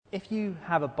If you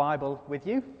have a Bible with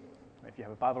you, if you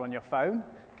have a Bible on your phone,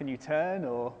 can you turn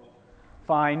or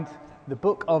find the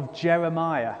book of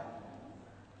Jeremiah?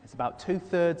 It's about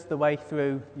 2/3 the way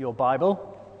through your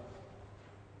Bible,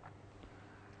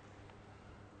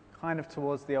 kind of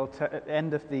towards the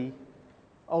end of the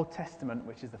Old Testament,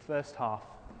 which is the first half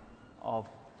of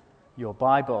your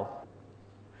Bible.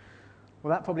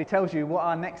 Well, that probably tells you what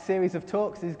our next series of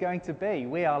talks is going to be.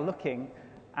 We are looking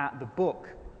at the book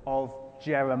of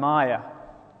Jeremiah.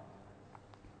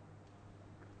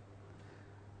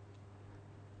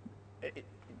 Do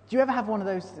you ever have one of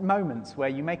those moments where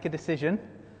you make a decision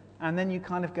and then you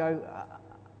kind of go,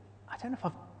 I don't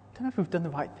know if we've done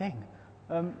the right thing.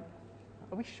 Are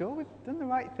we sure we've done the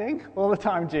right thing? All the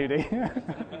time, Judy.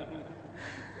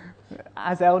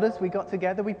 As elders, we got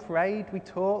together, we prayed, we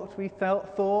talked, we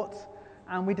thought,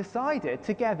 and we decided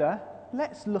together,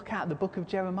 let's look at the book of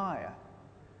Jeremiah.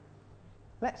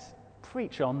 Let's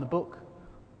preach on the book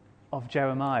of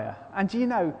Jeremiah. And do you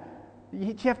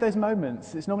have those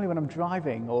moments? It's normally when I'm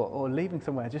driving or leaving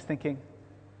somewhere, just thinking,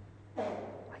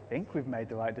 I think we've made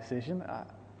the right decision.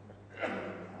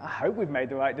 I hope we've made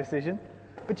the right decision.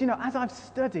 But as I've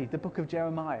studied the book of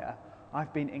Jeremiah,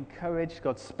 I've been encouraged,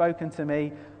 God's spoken to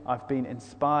me, I've been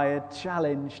inspired,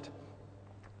 challenged,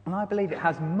 and I believe it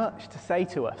has much to say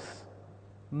to us.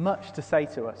 Much to say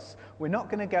to us. We're not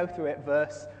going to go through it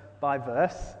verse by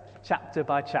verse, chapter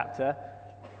by chapter,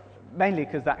 mainly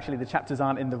because actually the chapters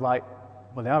aren't in the right,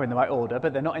 well, they are in the right order,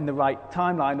 but they're not in the right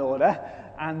timeline order,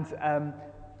 and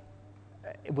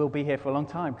we'll be here for a long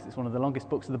time because it's one of the longest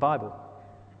books of the Bible.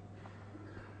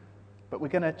 But we're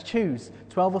going to choose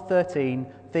 12 or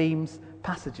 13 themes,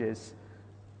 passages,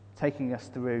 taking us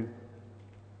through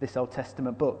this Old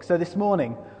Testament book. So this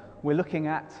morning, we're looking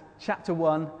at chapter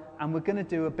 1, and we're going to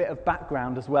do a bit of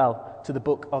background as well to the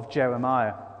book of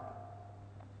Jeremiah.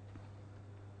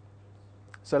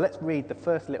 So let's read the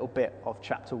first little bit of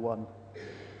chapter 1.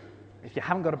 If you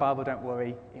haven't got a Bible, don't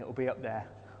worry, it'll be up there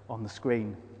on the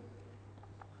screen.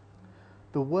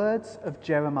 The words of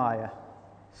Jeremiah,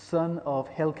 son of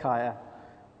Hilkiah,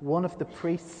 one of the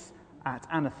priests at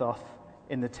Anathoth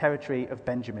in the territory of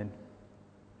Benjamin.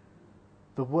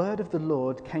 The word of the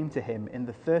Lord came to him in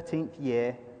the 13th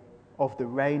year of the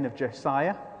reign of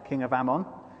Josiah, king of Ammon,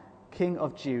 king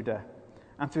of Judah,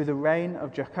 and through the reign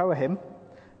of Jehoiakim,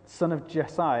 son of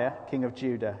Josiah, king of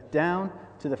Judah, down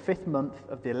to the 5th month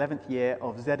of the 11th year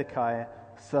of Zedekiah,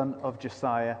 son of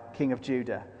Josiah, king of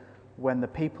Judah, when the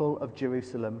people of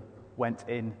Jerusalem went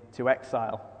into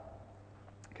exile.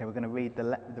 Okay, we're going to read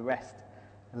the rest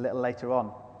a little later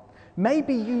on.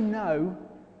 Maybe you know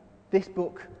this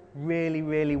book really,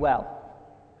 really well.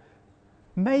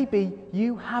 Maybe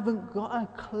you haven't got a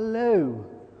clue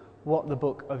what the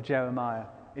book of Jeremiah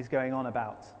is going on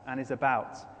about and is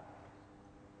about.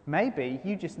 Maybe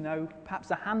you just know perhaps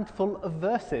a handful of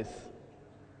verses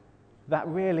that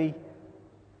really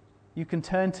you can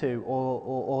turn to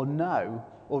or know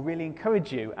or really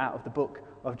encourage you out of the book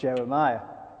of Jeremiah.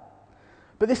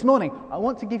 But this morning, I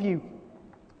want to give you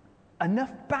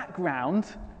enough background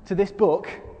to this book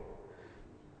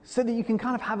so that you can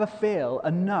kind of have a feel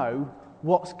and know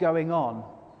what's going on,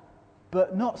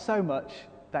 but not so much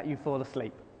that you fall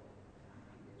asleep.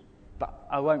 But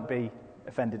I won't be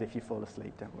offended if you fall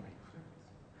asleep, don't worry.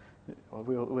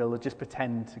 We'll just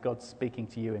pretend God's speaking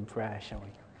to you in prayer, shall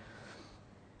we?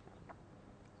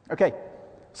 Okay,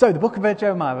 so the book of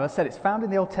Jeremiah, as I said, it's found in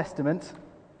the Old Testament.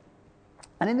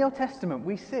 And in the Old Testament,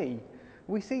 we see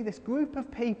this group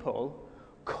of people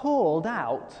called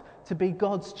out to be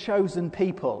God's chosen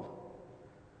people.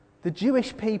 The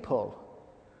Jewish people,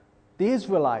 the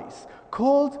Israelites,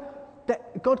 God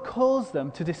calls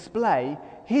them to display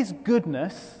his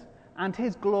goodness and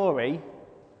his glory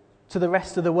to the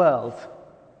rest of the world.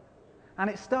 And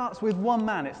it starts with one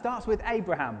man. It starts with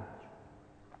Abraham.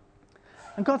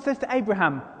 And God says to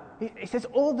Abraham, he says,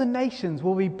 all the nations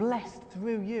will be blessed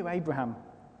through you, Abraham.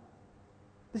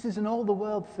 This is an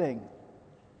all-the-world thing.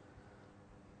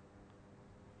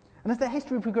 And as their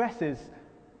history progresses,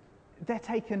 they're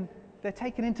taken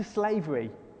into slavery.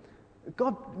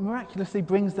 God miraculously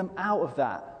brings them out of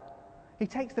that. He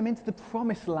takes them into the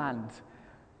promised land.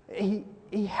 He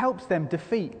helps them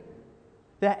defeat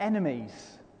their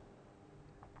enemies,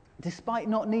 despite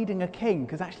not needing a king,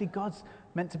 because actually God's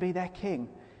meant to be their king.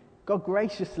 God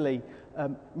graciously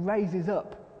raises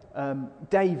up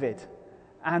David,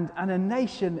 and a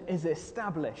nation is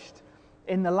established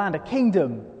in the land. A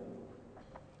kingdom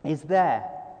is there.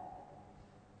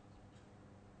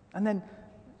 And then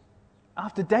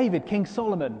after David, King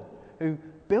Solomon, who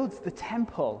builds the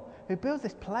temple, who builds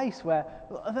this place where,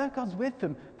 although God's with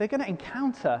them, they're going to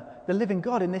encounter the living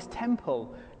God in this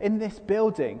temple, in this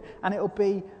building, and it'll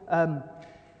be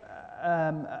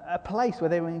a place where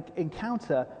they will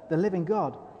encounter the living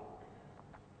God.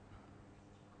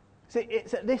 See,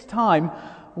 it's at this time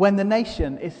when the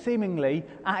nation is seemingly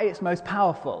at its most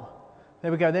powerful.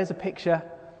 There we go, there's a picture.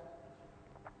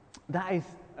 That is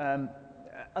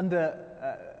under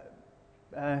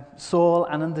Saul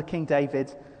and under King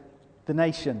David, the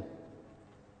nation.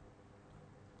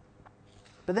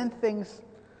 But then things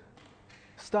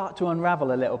start to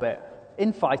unravel a little bit.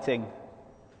 Infighting,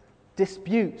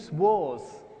 disputes, wars,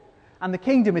 and the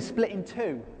kingdom is split in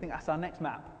two. I think that's our next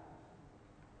map.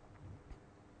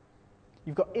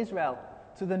 You've got Israel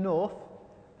to the north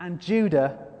and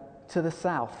Judah to the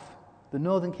south, the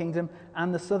northern kingdom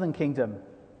and the southern kingdom.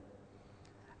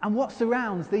 And what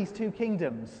surrounds these two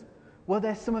kingdoms? Well,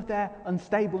 there's some of their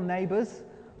unstable neighbours,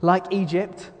 like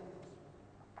Egypt,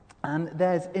 and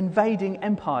there's invading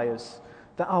empires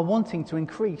that are wanting to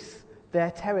increase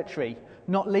their territory,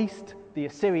 not least the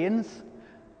Assyrians.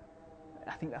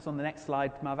 I think that's on the next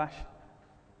slide, Marvash.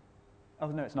 Oh,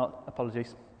 no, it's not.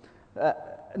 Apologies.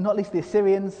 Not least the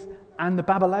Assyrians and the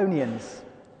Babylonians.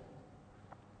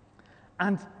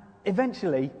 And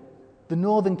eventually, the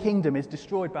northern kingdom is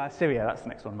destroyed by Assyria. That's the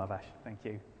next one, Marvash. Thank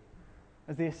you.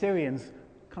 As the Assyrians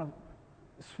kind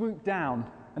of swoop down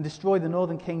and destroy the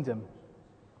northern kingdom,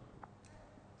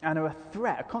 and are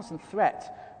a constant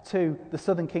threat to the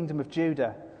southern kingdom of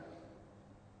Judah.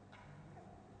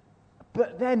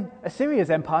 But then Assyria's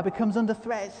empire becomes under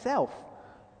threat itself.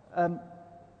 And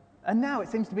now it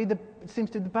seems to be the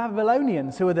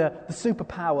Babylonians who are the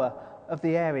superpower of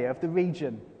the area, of the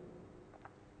region.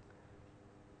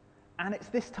 And it's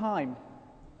this time,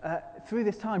 through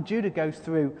this time, Judah goes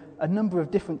through a number of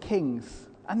different kings,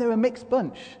 and they're a mixed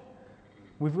bunch.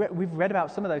 We've read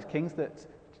about some of those kings that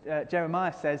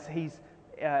Jeremiah says he's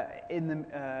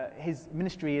his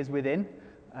ministry is within.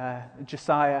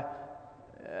 Josiah,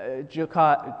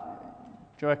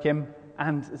 Joachim,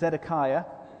 and Zedekiah.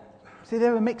 See,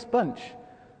 they're a mixed bunch.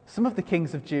 Some of the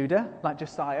kings of Judah, like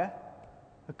Josiah,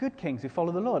 are good kings who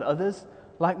follow the Lord. Others,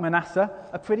 like Manasseh,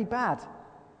 are pretty bad.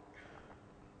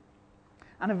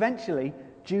 And eventually,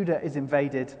 Judah is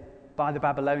invaded by the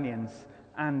Babylonians,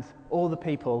 and all the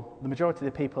people, the majority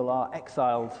of the people, are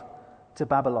exiled to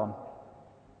Babylon.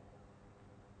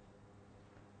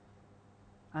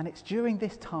 And it's during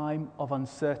this time of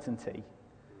uncertainty,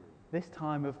 this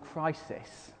time of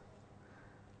crisis,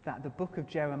 that the book of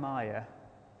Jeremiah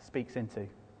speaks into.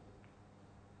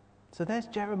 So there's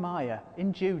Jeremiah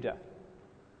in Judah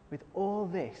with all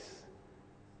this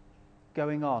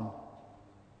going on.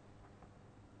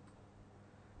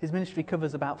 His ministry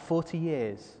covers about 40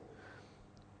 years,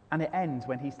 and it ends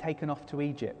when he's taken off to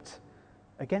Egypt,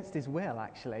 against his will,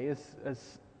 actually,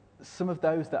 as some of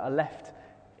those that are left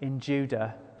in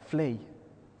Judah flee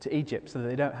to Egypt so that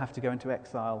they don't have to go into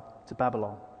exile to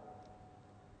Babylon.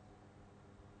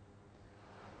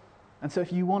 And so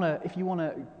if you want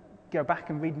to go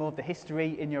back and read more of the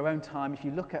history in your own time, if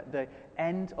you look at the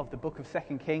end of the book of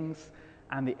 2 Kings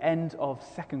and the end of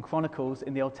 2 Chronicles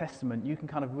in the Old Testament, you can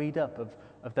kind of read up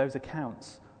of those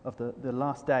accounts of the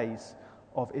last days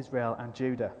of Israel and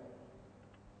Judah.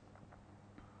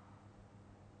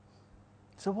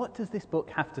 So what does this book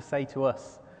have to say to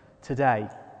us today?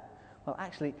 Well,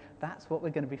 actually, that's what we're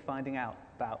going to be finding out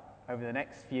about over the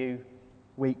next few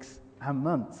weeks and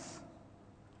months.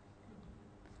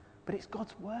 But it's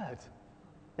God's word.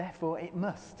 Therefore, it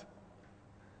must.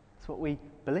 That's what we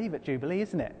believe at Jubilee,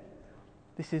 isn't it?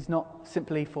 This is not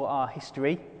simply for our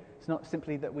history. It's not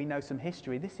simply that we know some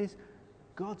history. This is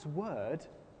God's word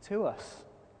to us.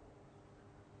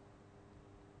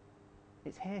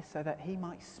 It's here so that he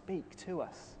might speak to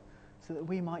us, so that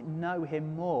we might know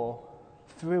him more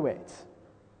through it.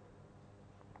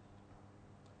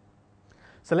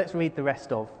 So let's read the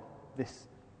rest of this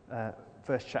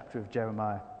first chapter of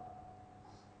Jeremiah.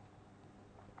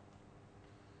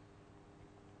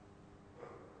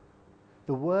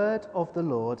 The word of the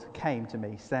Lord came to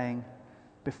me, saying,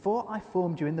 "Before I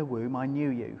formed you in the womb, I knew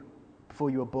you.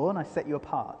 Before you were born, I set you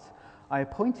apart. I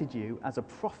appointed you as a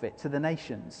prophet to the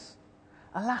nations."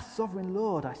 "Alas, sovereign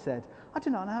Lord," I said, "I do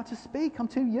not know how to speak. I'm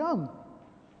too young."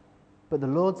 But the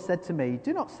Lord said to me,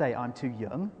 "Do not say I'm too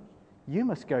young. You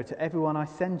must go to everyone I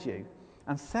send you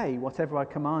and say whatever I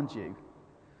command you.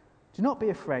 Do not be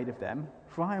afraid of them,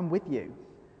 for I am with you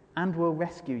and will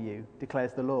rescue you,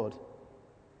 declares the Lord."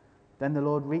 Then the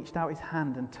Lord reached out his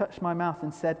hand and touched my mouth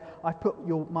and said, "I put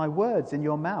my words in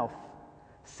your mouth.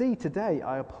 See, today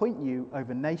I appoint you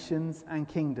over nations and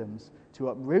kingdoms to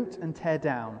uproot and tear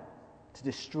down, to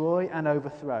destroy and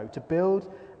overthrow, to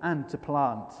build and to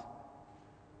plant.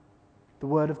 The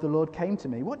word of the Lord came to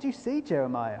me. What do you see,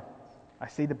 Jeremiah? I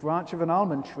see the branch of an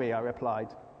almond tree, I replied.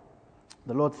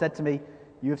 The Lord said to me,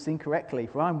 you have seen correctly,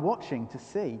 for I am watching to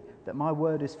see that my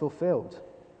word is fulfilled.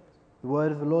 The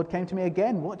word of the Lord came to me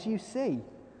again. What do you see?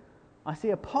 I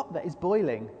see a pot that is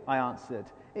boiling, I answered.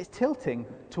 It's tilting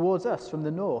towards us from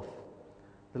the north.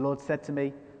 The Lord said to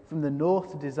me, from the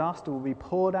north disaster will be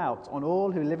poured out on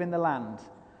all who live in the land.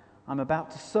 I'm about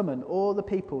to summon all the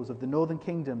peoples of the northern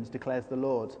kingdoms, declares the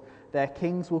Lord. Their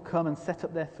kings will come and set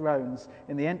up their thrones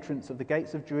in the entrance of the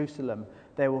gates of Jerusalem.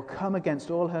 They will come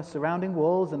against all her surrounding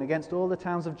walls and against all the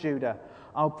towns of Judah.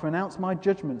 I'll pronounce my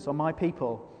judgments on my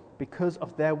people because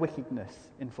of their wickedness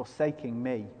in forsaking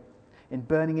me, in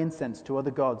burning incense to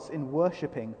other gods, in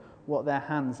worshipping what their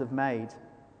hands have made.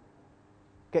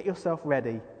 Get yourself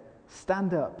ready.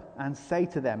 Stand up and say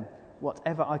to them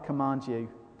whatever I command you.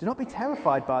 Do not be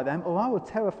terrified by them, or I will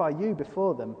terrify you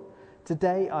before them.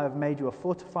 Today I have made you a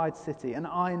fortified city, an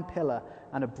iron pillar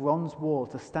and a bronze wall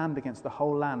to stand against the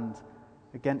whole land,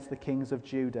 against the kings of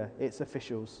Judah, its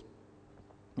officials,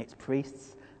 its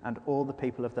priests, and all the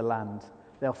people of the land.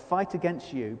 They'll fight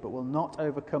against you, but will not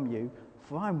overcome you,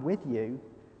 for I am with you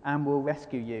and will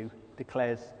rescue you,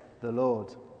 declares the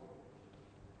Lord.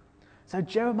 So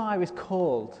Jeremiah is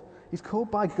called. He's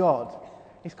called by God.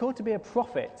 He's called to be a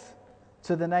prophet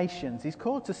to the nations. He's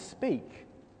called to speak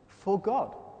for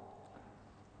God.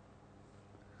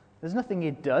 There's nothing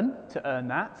he'd done to earn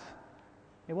that.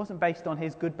 It wasn't based on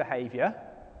his good behaviour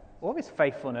or his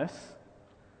faithfulness.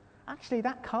 Actually,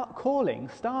 that calling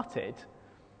started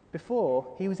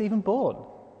before he was even born,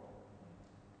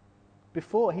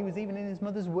 before he was even in his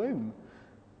mother's womb.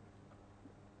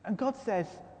 And God says,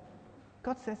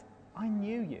 I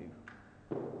knew you.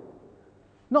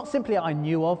 Not simply I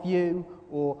knew of you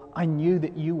or I knew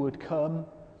that you would come,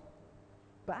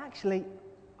 but actually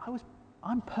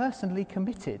I'm personally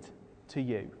committed to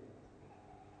you.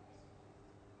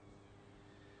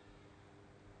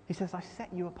 He says, I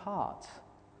set you apart.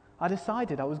 I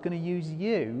decided I was going to use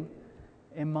you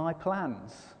in my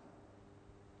plans.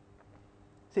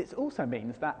 See, it also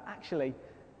means that actually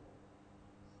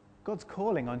God's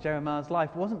calling on Jeremiah's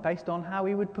life wasn't based on how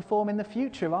he would perform in the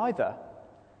future either.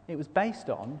 It was based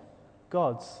on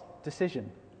God's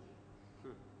decision.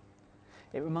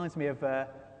 It reminds me of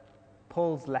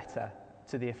Paul's letter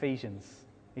to the Ephesians.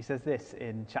 He says this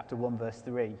in chapter 1, verse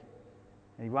 3. And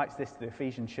he writes this to the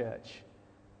Ephesian church.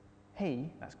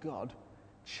 He, that's God,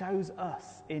 chose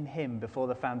us in him before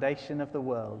the foundation of the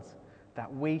world,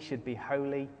 that we should be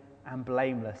holy and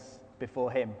blameless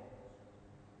before him.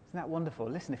 Isn't that wonderful?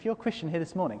 Listen, if you're a Christian here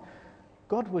this morning,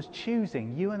 God was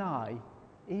choosing you and I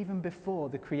even before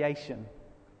the creation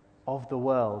of the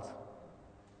world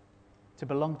to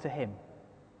belong to him.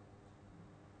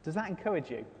 Does that encourage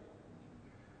you?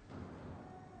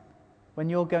 When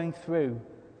you're going through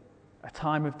a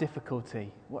time of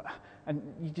difficulty, and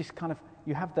you just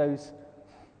you have those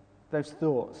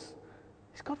thoughts,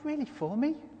 is God really for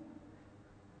me?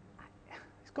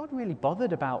 Is God really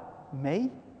bothered about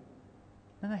me?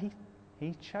 No,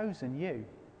 he's chosen you.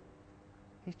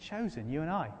 He's chosen you and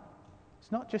I.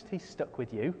 It's not just he's stuck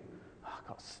with you. Oh, I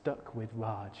got stuck with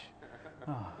Raj.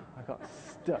 Oh, I got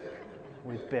stuck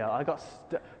with Bill. I got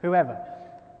stuck, whoever.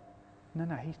 No,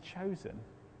 he's chosen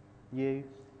you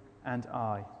and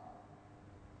I.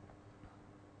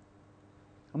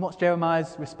 And what's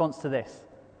Jeremiah's response to this?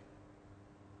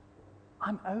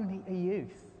 I'm only a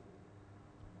youth.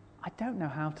 I don't know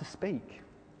how to speak.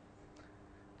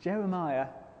 Jeremiah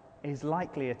is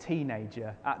likely a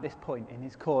teenager at this point in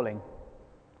his calling.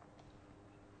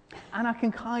 And I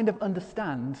can kind of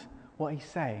understand what he's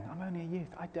saying. I'm only a youth.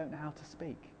 I don't know how to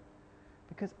speak.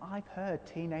 Because I've heard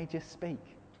teenagers speak.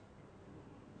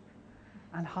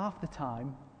 And half the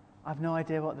time, I've no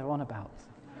idea what they're on about.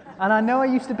 And I know I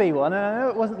used to be one, and I know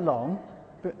it wasn't long,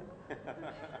 but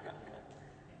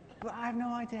I have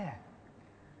no idea.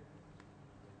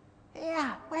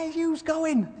 Yeah, where's yous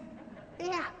going?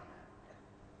 Yeah.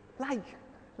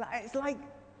 It's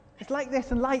like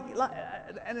this, and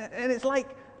and it's like,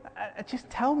 just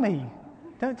tell me.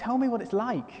 Don't tell me what it's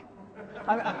like.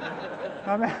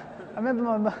 I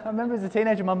remember as a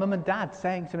teenager, my mum and dad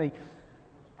saying to me,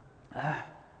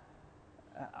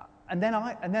 and then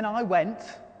I went,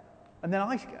 and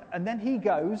then he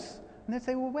goes, and they'd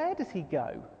say, well, where does he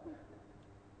go?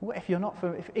 Well,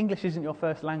 if English isn't your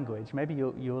first language, maybe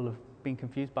you'll have been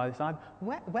confused by this.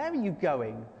 Where are you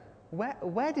going?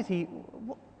 Where did he?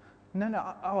 What?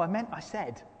 No. Oh, I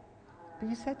said. But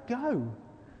you said go.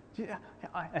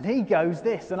 And he goes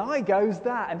this, and I goes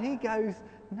that, and he goes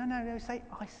No, say,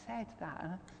 I said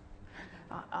that.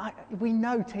 We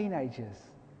know teenagers,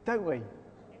 don't we?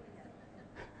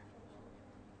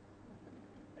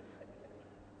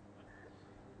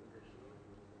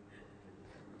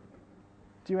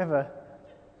 Do you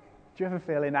ever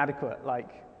feel inadequate like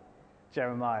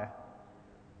Jeremiah?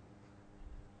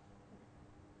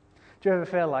 Do you ever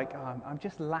feel like, I'm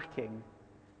just lacking?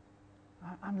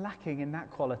 I'm lacking in that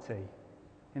quality,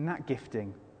 in that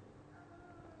gifting.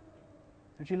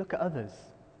 And you look at others,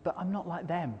 but I'm not like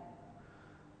them.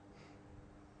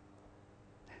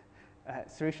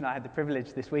 Suresh and I had the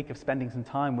privilege this week of spending some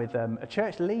time with a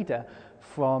church leader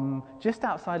from just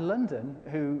outside London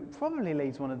who probably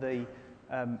leads one of the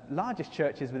largest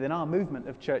churches within our movement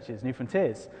of churches, New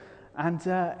Frontiers. And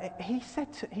he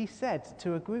said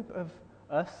to a group of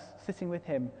us sitting with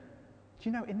him, do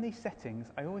you know, in these settings,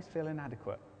 I always feel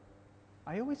inadequate.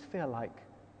 I always feel like,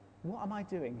 what am I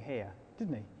doing here?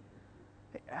 Didn't he?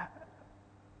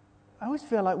 I always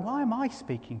feel like, why am I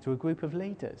speaking to a group of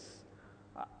leaders?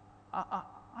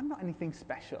 I'm not anything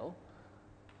special.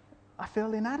 I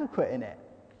feel inadequate in it.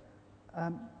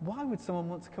 Why would someone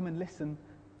want to come and listen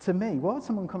to me? Why would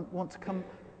someone want to come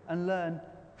and learn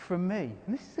from me?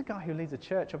 And this is a guy who leads a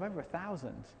church of over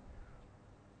 1,000.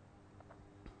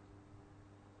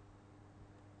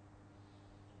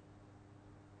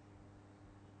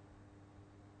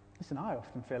 Listen, I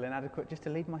often feel inadequate just to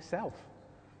lead myself,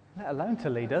 let alone to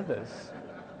lead others.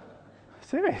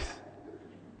 Serious.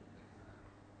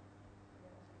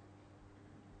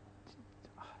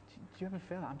 Do you ever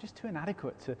feel that? I'm just too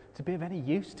inadequate to be of any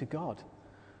use to God?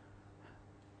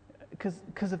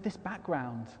 Because of this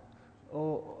background,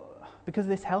 or because of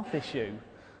this health issue,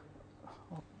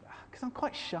 or because I'm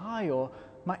quite shy, or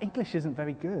my English isn't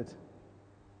very good.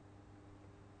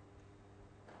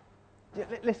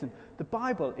 Listen, the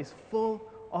Bible is full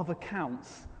of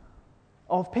accounts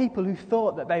of people who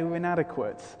thought that they were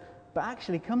inadequate, but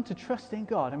actually come to trust in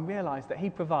God and realize that He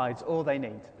provides all they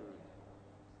need.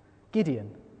 Gideon,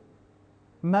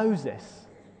 Moses,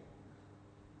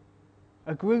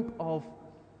 a group of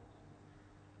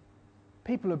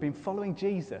people who have been following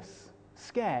Jesus,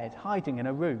 scared, hiding in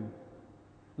a room,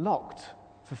 locked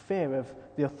for fear of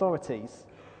the authorities,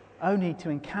 only to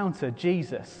encounter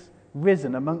Jesus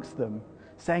risen amongst them,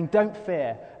 saying, don't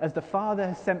fear, as the Father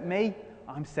has sent me,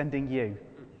 I'm sending you.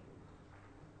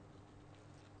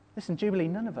 Listen, Jubilee,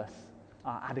 none of us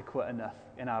are adequate enough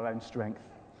in our own strength.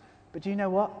 But do you know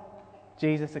what?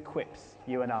 Jesus equips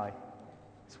you and I.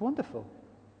 It's wonderful.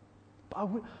 But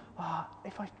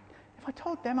if I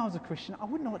told them I was a Christian, I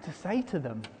wouldn't know what to say to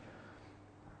them.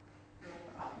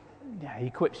 Yeah, He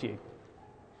equips you.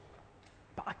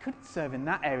 But I couldn't serve in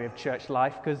that area of church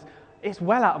life because it's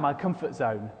well out of my comfort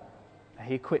zone.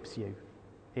 He equips you.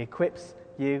 He equips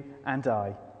you and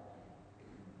I.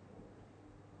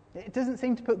 It doesn't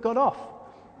seem to put God off.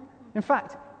 In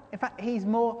fact, He's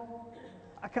more...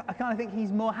 I kind of think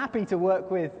He's more happy to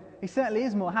work with... He certainly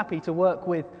is more happy to work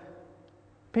with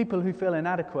people who feel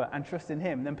inadequate and trust in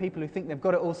Him than people who think they've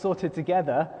got it all sorted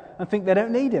together and think they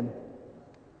don't need Him.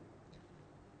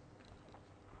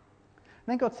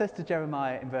 Then God says to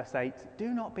Jeremiah in verse 8, do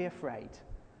not be afraid,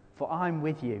 for I'm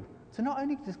with you. So not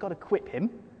only does God equip him,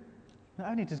 not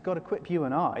only does God equip you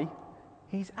and I,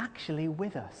 He's actually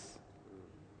with us.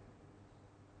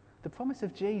 The promise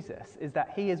of Jesus is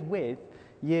that He is with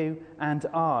you and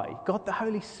I. God the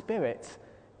Holy Spirit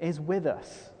is with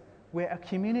us. We're a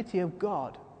community of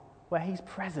God where He's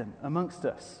present amongst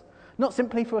us. Not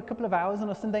simply for a couple of hours on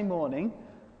a Sunday morning,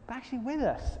 but actually with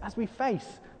us as we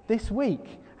face this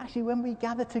week. Actually, when we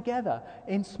gather together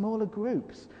in smaller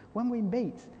groups, when we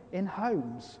meet in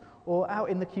homes or out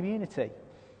in the community.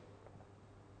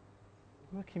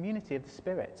 We're a community of the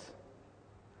Spirit.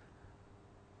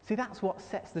 See, that's what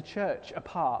sets the church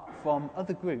apart from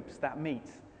other groups that meet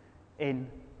in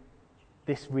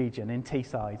this region, in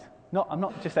Teesside. I'm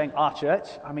not just saying our church,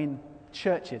 I mean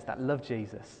churches that love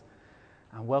Jesus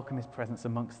and welcome His presence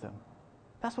amongst them.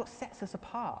 That's what sets us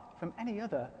apart from any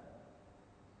other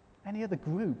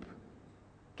group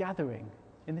gathering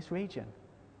in this region.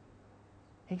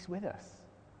 He's with us.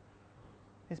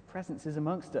 His presence is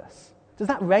amongst us. Does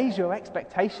that raise your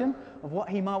expectation of what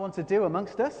He might want to do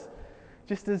amongst us?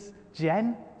 Just as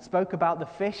Jen spoke about the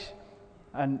fish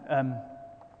and,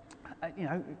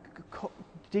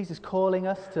 Jesus calling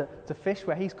us to fish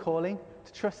where He's calling,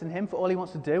 to trust in Him for all He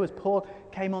wants to do, as Paul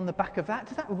came on the back of that.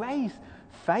 Does that raise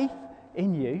faith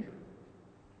in you?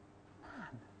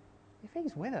 Man, if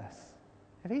He's with us,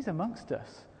 if He's amongst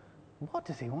us, what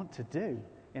does He want to do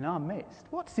in our midst?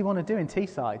 What does He want to do in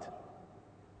Teesside?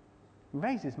 It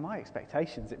raises my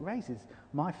expectations. It raises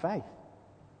my faith.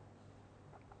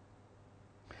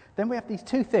 Then we have these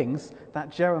two things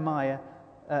that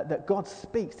that God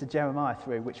speaks to Jeremiah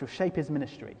through, which will shape his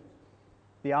ministry: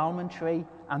 the almond tree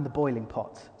and the boiling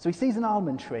pot. So he sees an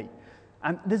almond tree,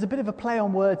 and there's a bit of a play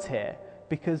on words here,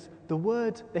 because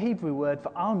the Hebrew word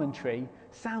for almond tree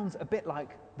sounds a bit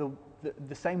like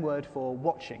the same word for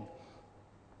watching.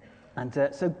 And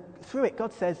so through it,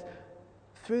 God says,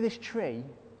 through this tree,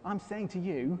 I'm saying to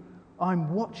you,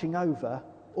 I'm watching over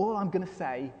all I'm going to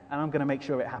say, and I'm going to make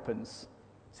sure it happens.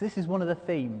 So this is one of the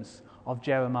themes of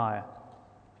Jeremiah.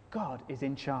 God is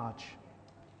in charge.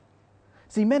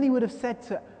 See, many would have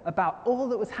said about all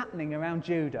that was happening around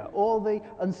Judah, all the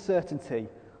uncertainty,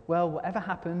 well, whatever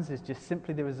happens is just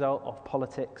simply the result of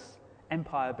politics,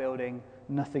 empire building,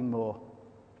 nothing more.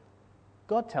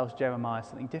 God tells Jeremiah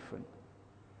something different.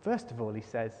 First of all, he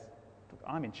says, look,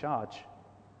 I'm in charge.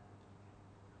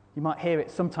 You might hear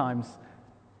it sometimes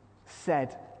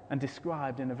said and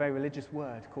described in a very religious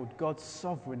word called God's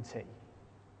sovereignty.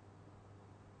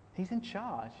 He's in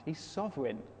charge. He's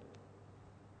sovereign.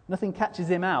 Nothing catches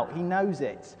him out. He knows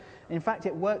it. In fact,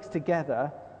 it works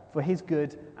together for his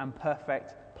good and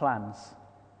perfect plans.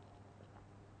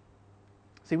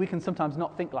 See, we can sometimes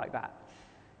not think like that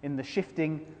in the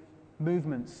shifting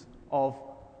movements of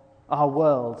our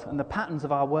world and the patterns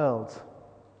of our world.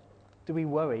 Do we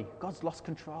worry? God's lost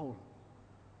control.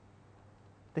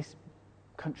 This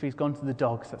country's gone to the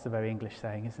dogs. That's a very English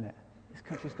saying, isn't it? This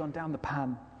country's gone down the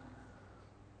pan.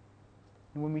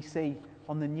 And when we see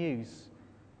on the news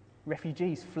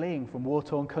refugees fleeing from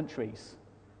war-torn countries,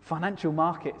 financial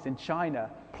markets in China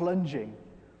plunging,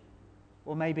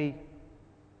 or maybe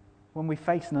when we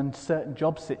face an uncertain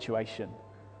job situation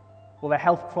or a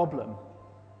health problem,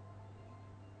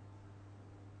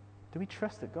 do we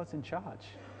trust that God's in charge?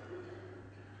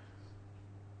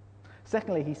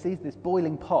 Secondly, he sees this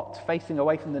boiling pot facing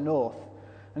away from the north,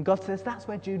 and God says that's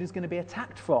where Judah's going to be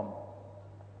attacked from.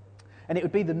 And it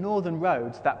would be the northern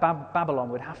roads that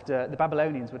the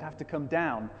Babylonians would have to come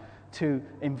down to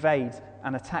invade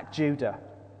and attack Judah.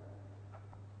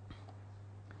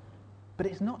 But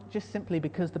it's not just simply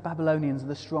because the Babylonians are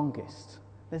the strongest.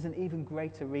 There's an even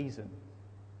greater reason.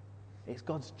 It's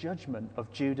God's judgment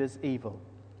of Judah's evil.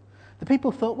 The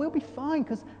people thought, we'll be fine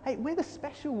because, hey, we're the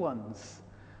special ones.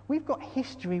 We've got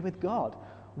history with God.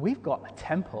 We've got a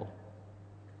temple.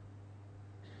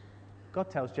 God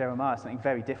tells Jeremiah something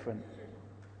very different.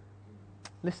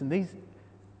 Listen, these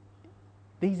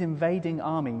invading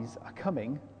armies are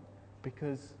coming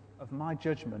because of my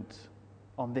judgment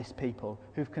on this people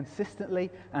who've consistently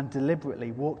and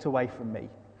deliberately walked away from me.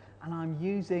 And I'm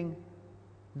using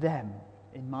them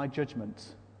in my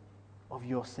judgment of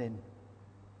your sin.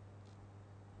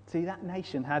 See, that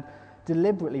nation had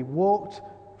deliberately walked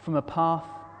from a path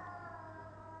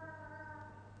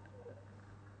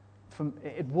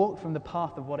from the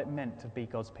path of what it meant to be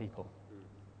God's people.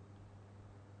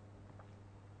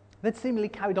 They'd seemingly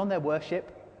carried on their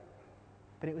worship,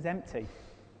 but it was empty.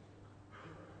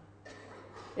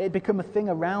 It had become a thing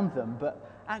around them,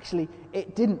 but actually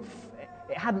it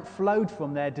hadn't flowed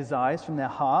from their desires, from their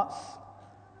hearts.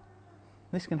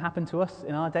 This can happen to us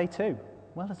in our day too.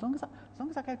 Well, as long as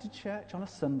I go to church on a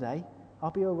Sunday,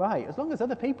 I'll be all right. As long as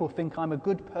other people think I'm a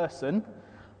good person,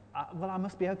 I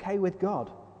must be okay with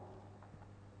God.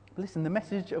 But listen, the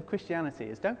message of Christianity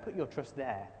is don't put your trust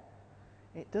there.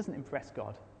 It doesn't impress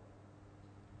God.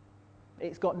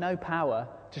 It's got no power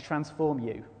to transform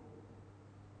you.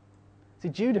 See,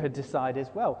 Judah had decided,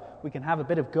 well, we can have a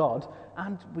bit of God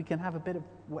and we can have a bit of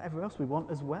whatever else we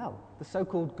want as well. The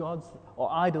so-called gods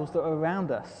or idols that are around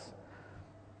us.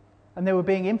 And they were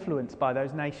being influenced by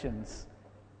those nations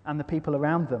and the people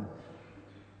around them.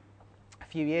 A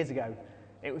few years ago,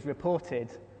 it was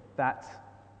reported that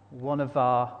one of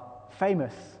our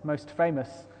most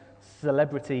famous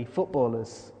celebrity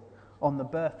footballers, on the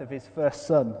birth of his first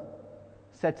son,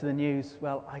 said to the news,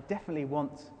 well, we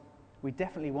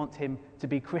definitely want him to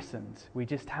be christened. We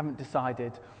just haven't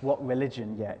decided what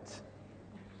religion yet.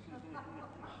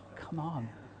 Oh, come on.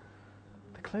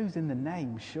 The clue's in the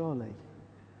name, surely.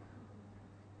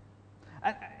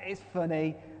 And it's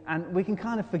funny, and we can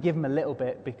kind of forgive him a little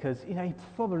bit because, he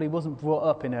probably wasn't brought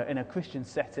up in a Christian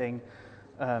setting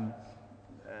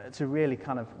to really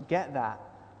kind of get that.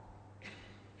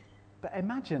 But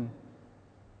imagine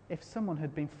if someone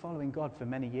had been following God for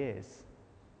many years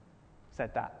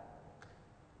said that.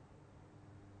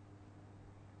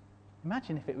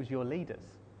 Imagine if it was your leaders.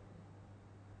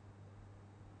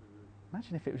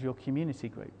 Imagine if it was your community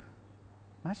group.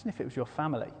 Imagine if it was your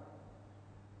family.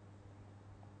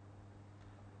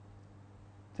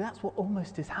 So that's what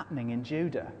almost is happening in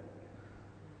Judah.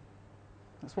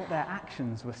 That's what their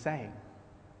actions were saying.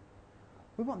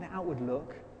 We want the outward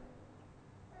look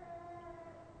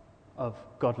of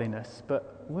godliness,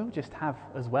 but we'll just have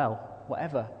as well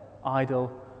whatever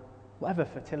idol, whatever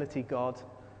fertility god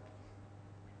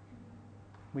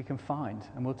we can find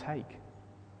and we'll take.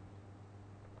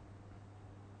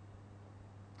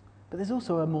 But there's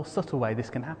also a more subtle way this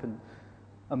can happen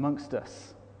amongst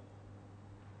us.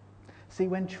 See,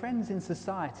 when trends in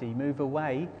society move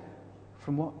away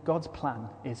from what God's plan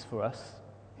is for us,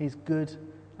 his good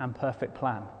and perfect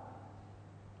plan,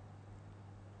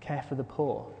 care for the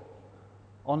poor,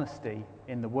 honesty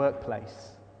in the workplace,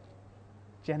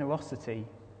 generosity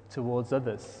towards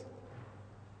others,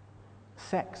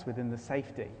 sex within the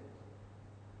safety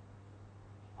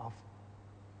of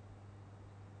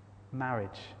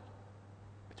marriage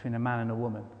between a man and a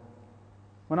woman.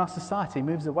 When our society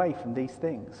moves away from these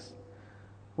things,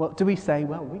 well, do we say,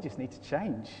 well, we just need to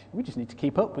change. We just need to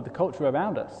keep up with the culture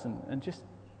around us and just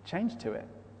change to it?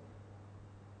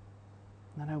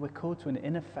 No, we're called to an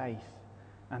inner faith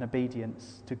and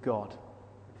obedience to God,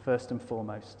 first and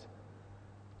foremost,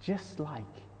 just like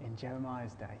in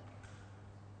Jeremiah's day.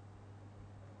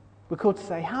 We're called to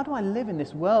say, how do I live in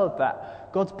this world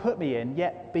that God's put me in,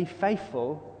 yet be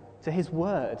faithful to his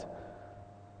word,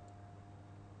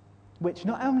 which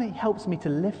not only helps me to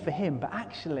live for him, but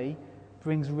actually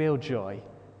brings real joy,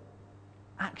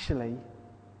 actually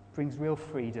brings real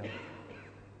freedom,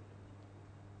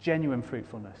 genuine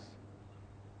fruitfulness.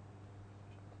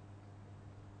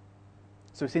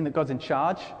 So we've seen that God's in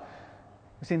charge,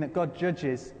 we've seen that God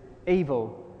judges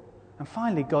evil, and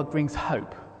finally God brings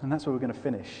hope, and that's where we're going to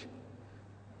finish.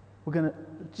 We're going to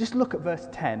just look at verse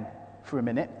 10 for a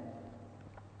minute.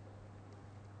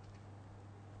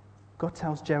 God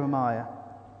tells Jeremiah,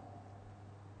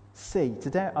 "See,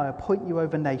 today I appoint you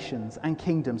over nations and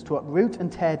kingdoms to uproot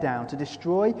and tear down, to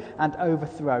destroy and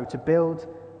overthrow, to build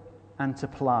and to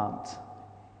plant."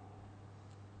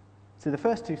 So the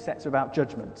first two sets are about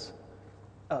judgment.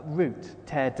 Uproot,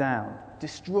 tear down,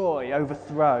 destroy,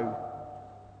 overthrow.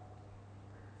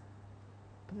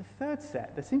 But the third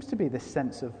set, there seems to be this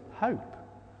sense of hope,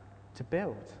 to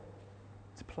build,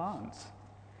 to plant.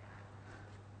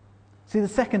 See, the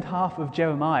second half of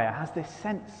Jeremiah has this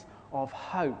sense of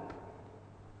hope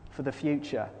for the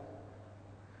future.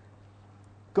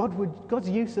 God's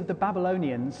use of the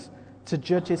Babylonians to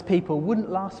judge his people wouldn't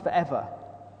last forever.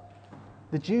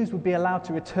 The Jews would be allowed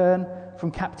to return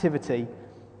from captivity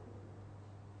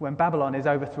when Babylon is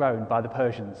overthrown by the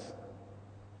Persians.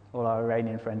 All our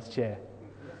Iranian friends cheer.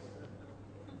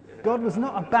 God was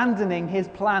not abandoning his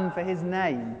plan for his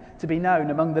name to be known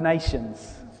among the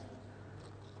nations.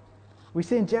 We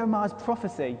see in Jeremiah's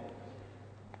prophecy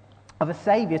of a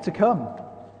Saviour to come.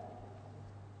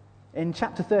 In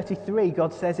chapter 33,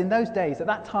 God says, "In those days, at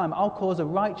that time, I'll cause a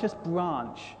righteous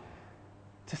branch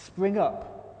to spring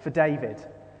up for David,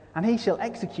 and he shall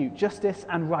execute justice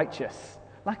and righteous,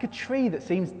 like a tree that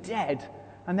seems dead,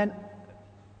 and then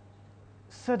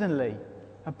suddenly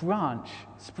a branch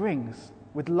springs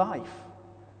with life,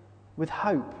 with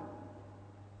hope,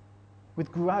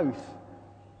 with growth."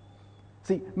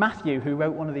 See, Matthew, who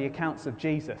wrote one of the accounts of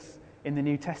Jesus in the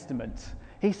New Testament,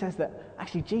 he says that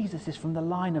actually Jesus is from the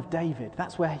line of David.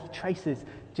 That's where he traces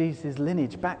Jesus'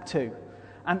 lineage back to.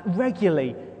 And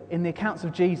regularly in the accounts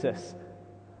of Jesus,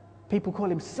 people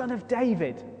call him Son of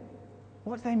David.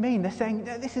 What do they mean? They're saying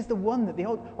this is the one that the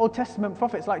Old Testament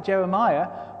prophets like Jeremiah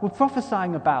were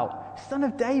prophesying about. Son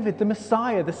of David, the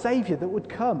Messiah, the Saviour that would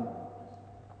come.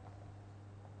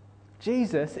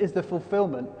 Jesus is the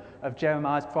fulfillment of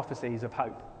Jeremiah's prophecies of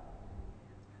hope.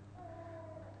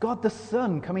 God the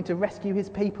Son coming to rescue his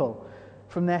people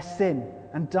from their sin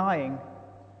and dying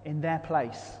in their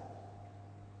place.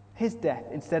 His death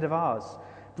instead of ours,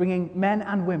 bringing men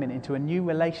and women into a new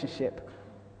relationship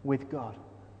with God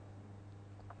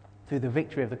through the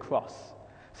victory of the cross.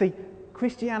 See,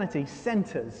 Christianity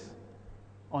centres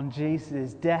on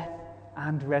Jesus' death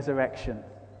and resurrection.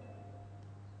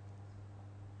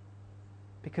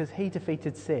 Because he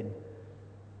defeated sin,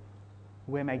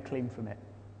 we're made clean from it.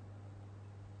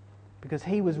 Because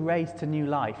he was raised to new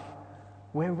life,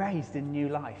 we're raised in new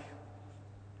life.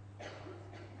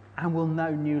 And we'll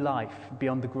know new life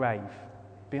beyond the grave,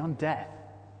 beyond death.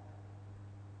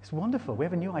 It's wonderful. We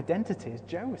have a new identity, as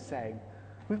Joe was saying.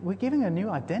 We're giving a new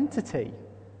identity.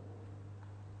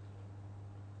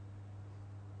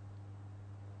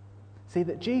 See,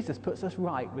 that Jesus puts us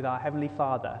right with our Heavenly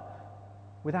Father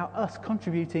without us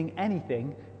contributing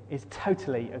anything is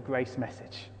totally a grace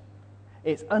message.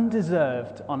 It's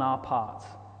undeserved on our part.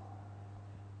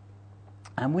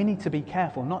 And we need to be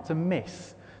careful not to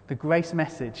miss the grace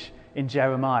message in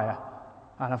Jeremiah.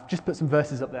 And I've just put some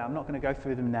verses up there. I'm not going to go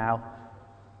through them now.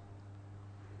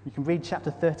 You can read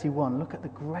chapter 31. Look at the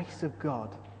grace of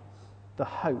God, the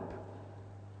hope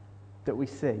that we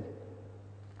see.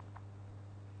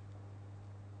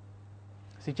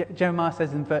 See, Jeremiah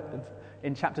says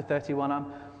in chapter 31,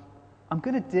 I'm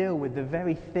going to deal with the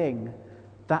very thing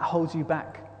that holds you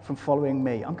back from following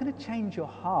me. I'm going to change your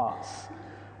hearts.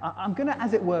 I'm going to,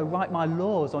 as it were, write my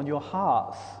laws on your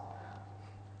hearts.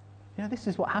 You know, this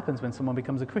is what happens when someone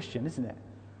becomes a Christian, isn't it?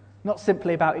 Not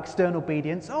simply about external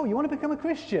obedience. Oh, you want to become a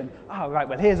Christian? Oh, right,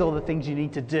 well, here's all the things you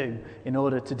need to do in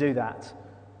order to do that.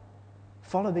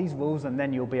 Follow these rules and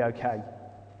then you'll be okay.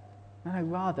 No,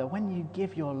 rather, when you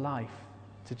give your life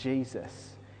to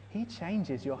Jesus, he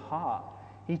changes your heart.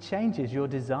 He changes your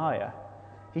desire.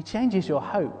 He changes your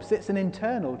hopes. It's an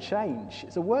internal change.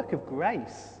 It's a work of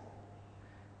grace.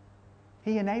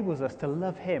 He enables us to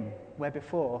love him where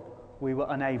before we were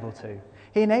unable to.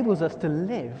 He enables us to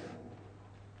live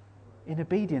in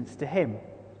obedience to him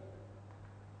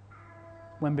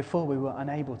when before we were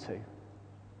unable to.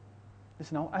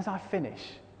 Listen, as I finish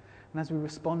and as we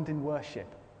respond in worship,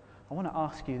 I want to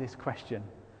ask you this question.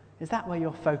 Is that where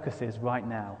your focus is right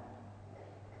now?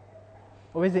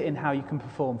 Or is it in how you can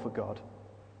perform for God?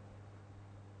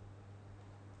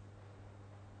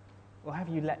 Or have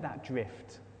you let that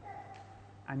drift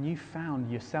and you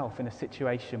found yourself in a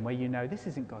situation where you know this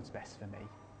isn't God's best for me?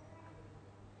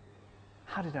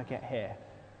 How did I get here?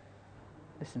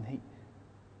 Listen,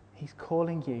 he's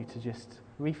calling you to just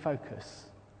refocus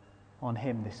on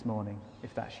him this morning,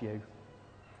 if that's you.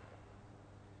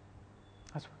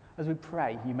 As we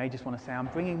pray, you may just want to say, I'm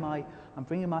bringing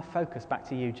my focus back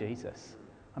to you, Jesus.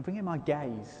 I'm bringing my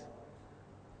gaze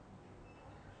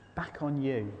back on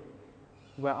you,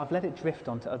 where I've let it drift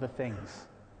onto other things.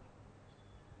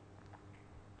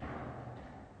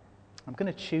 I'm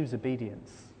going to choose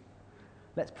obedience.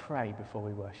 Let's pray before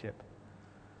we worship.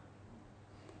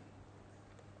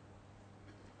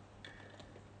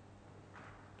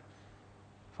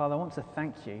 Father, I want to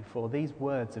thank you for these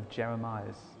words of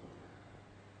Jeremiah's,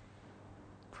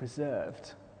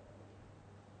 preserved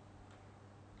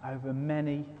over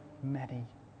many, many,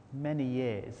 many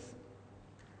years.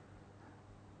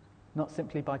 Not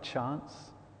simply by chance,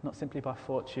 not simply by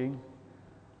fortune,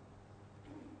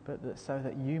 but so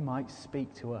that you might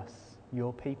speak to us,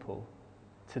 your people,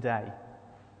 today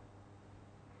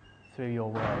through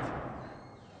your word.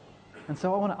 And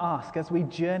so I want to ask, as we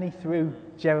journey through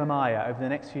Jeremiah over the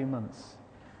next few months,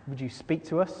 would you speak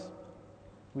to us?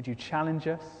 Would you challenge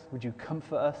us? Would you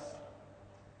comfort us?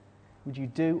 Would you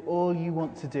do all you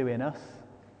want to do in us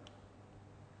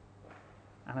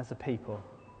and as a people?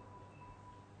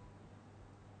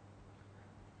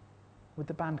 Would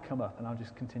the band come up and I'll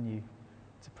just continue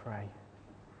to pray.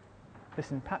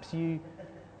 Listen, perhaps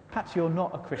you're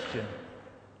not a Christian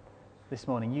this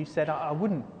morning. You said, I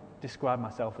wouldn't describe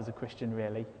myself as a Christian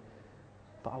really,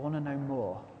 but I want to know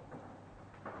more.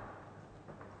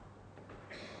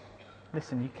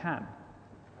 Listen, you can.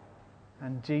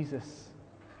 And Jesus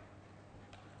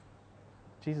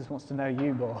wants to know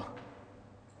you more.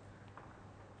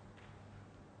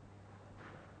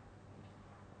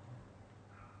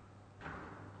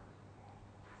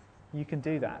 You can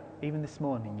do that. Even this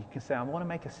morning, you can say, I want to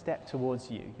make a step towards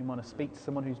you. You want to speak to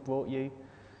someone who's brought you. You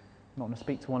want to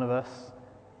speak to one of us.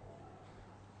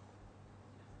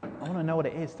 I want to know what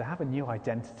it is to have a new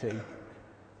identity.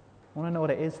 I want to know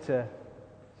what it is to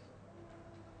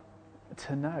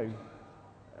know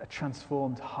a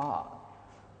transformed heart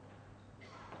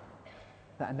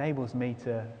that enables me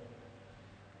to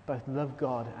both love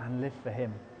God and live for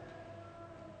him.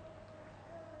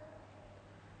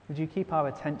 Would you keep our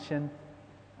attention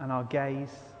and our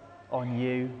gaze on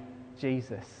you,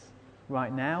 Jesus,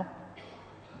 right now,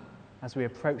 as we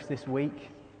approach this week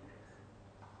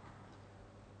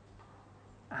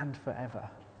and forever?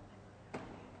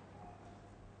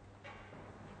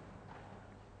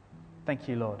 Thank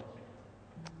you, Lord.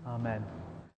 Amen.